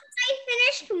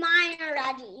finished mine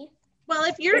already. Well,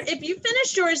 if you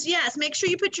finished yours, yes, make sure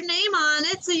you put your name on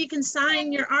it so you can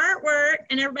sign your artwork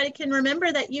and everybody can remember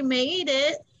that you made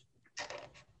it.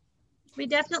 We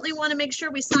definitely want to make sure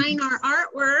we sign our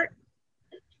artwork.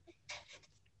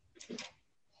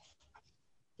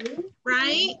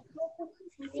 Right?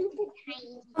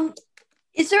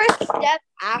 Is there a step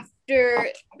after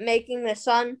making the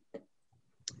sun?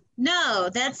 No,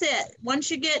 that's it.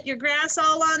 Once you get your grass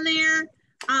all on there,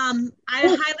 I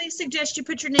highly suggest you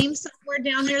put your name somewhere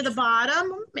down near the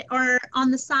bottom or on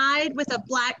the side with a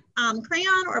black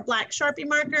crayon or a black Sharpie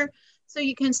marker so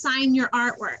you can sign your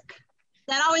artwork.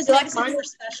 That always makes it more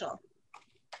special.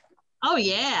 Oh,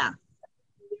 yeah.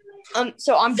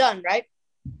 So I'm done, right?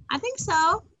 I think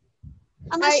so.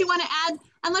 Unless you want to add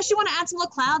some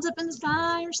little clouds up in the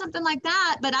sky or something like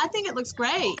that. But I think it looks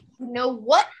great. You know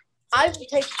what? I will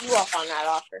take you up on that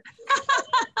offer.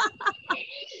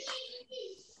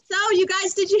 So, you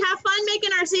guys, did you have fun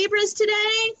making our zebras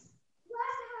today?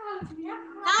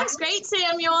 That looks great,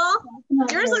 Samuel.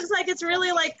 Yours looks like it's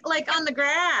really like on the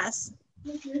grass.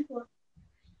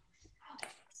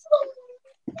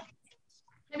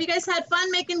 Have you guys had fun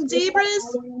making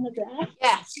zebras?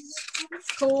 Yes.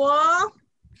 Cool.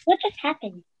 What just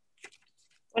happened?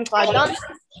 When Clyde done?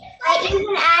 I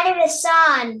even added a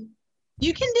sun.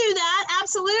 You can do that,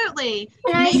 absolutely.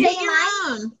 Can I Make say it your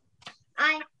mine? own.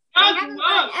 I haven't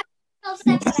done every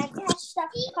step, but I got stuff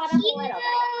caught up a little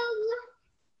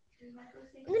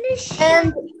bit.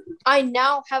 And I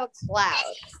now have a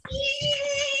cloud.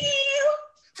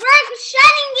 We're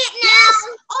shutting it now. Yes.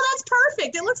 Oh, that's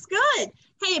perfect. It looks good.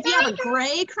 Hey, if you have a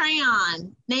gray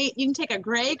crayon, Nate, you can take a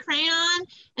gray crayon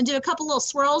and do a couple little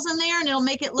swirls in there, and it'll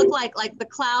make it look like the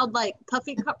cloud, like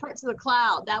puffy parts of the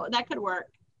cloud. That could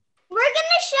work. We're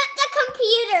gonna shut the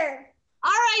computer.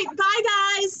 All right, bye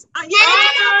guys. Bye. I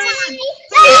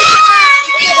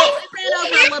ran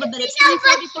over a little bit. It's 3:45.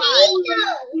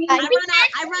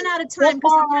 I run out of time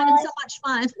because I'm having so much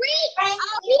fun. We have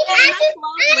to tell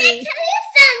you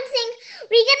something.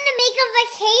 We're gonna make a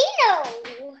volcano.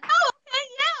 Oh, okay,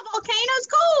 yeah, volcano's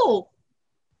cool.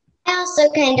 I also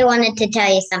kind of wanted to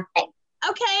tell you something.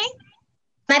 Okay.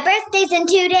 My birthday's in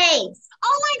 2 days.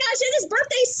 Oh my gosh, it is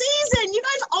birthday season. You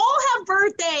guys all have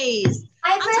birthdays.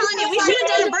 I'm telling you, we should have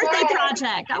done a birthday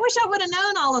project. I wish I would have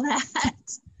known all of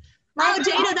that. Oh,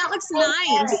 Jada, that looks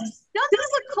nice. Don't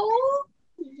these look cool?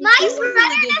 My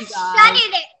brother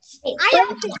studied it.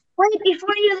 Wait,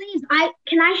 before you leave,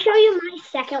 can I show you my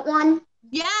second one?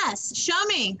 Yes, show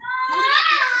me.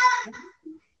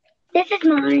 This is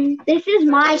mine. This is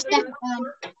my second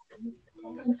one.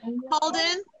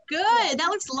 Holden, good. That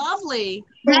looks lovely.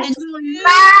 Bye. And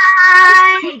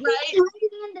Right?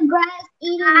 In the grass,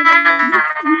 eating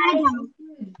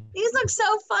these look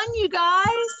so fun, you guys.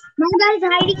 My guy's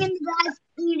hiding in the grass,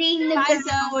 eating the Bye, grass.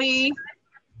 Zoe.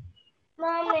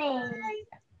 Mommy.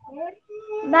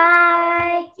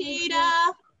 Bye. Tita.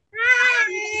 Bye.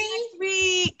 Next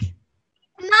week.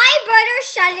 My better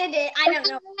shut it. I don't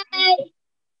know.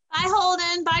 Bye,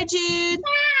 Holden. Bye, Jude.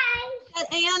 Bye.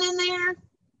 Got Ann in there.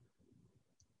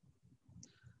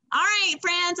 All right,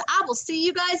 friends. I will see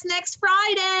you guys next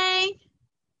Friday.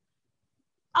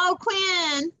 Oh,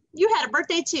 Quinn, you had a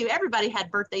birthday too. Everybody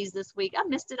had birthdays this week. I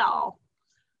missed it all.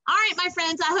 All right, my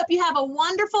friends. I hope you have a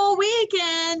wonderful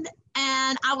weekend,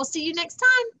 and I will see you next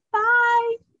time.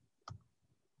 Bye.